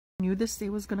I knew this day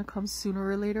was gonna come sooner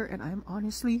or later, and I'm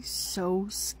honestly so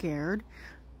scared.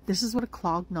 This is what a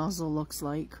clogged nozzle looks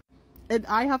like, and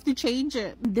I have to change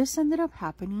it. This ended up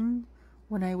happening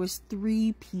when I was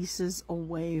 3 pieces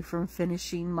away from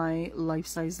finishing my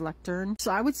life-size lectern.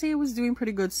 So I would say it was doing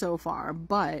pretty good so far,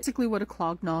 but basically what a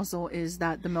clogged nozzle is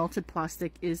that the melted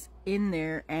plastic is in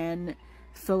there and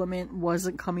filament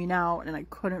wasn't coming out, and I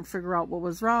couldn't figure out what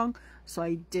was wrong. So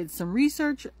I did some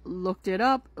research, looked it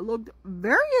up. It looked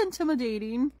very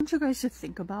intimidating. I want you guys to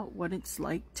think about what it's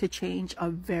like to change a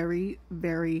very,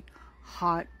 very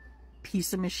hot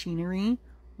piece of machinery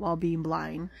while being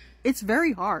blind. It's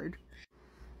very hard.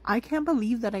 I can't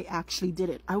believe that I actually did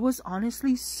it. I was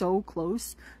honestly so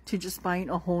close to just buying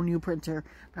a whole new printer,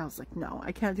 but I was like, no,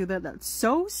 I can't do that. That's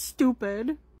so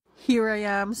stupid. Here I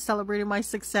am celebrating my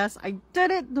success. I did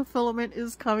it. The filament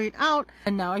is coming out,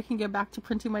 and now I can get back to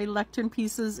printing my lectern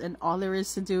pieces, and all there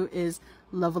is to do is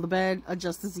level the bed,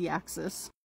 adjust the Z-axis.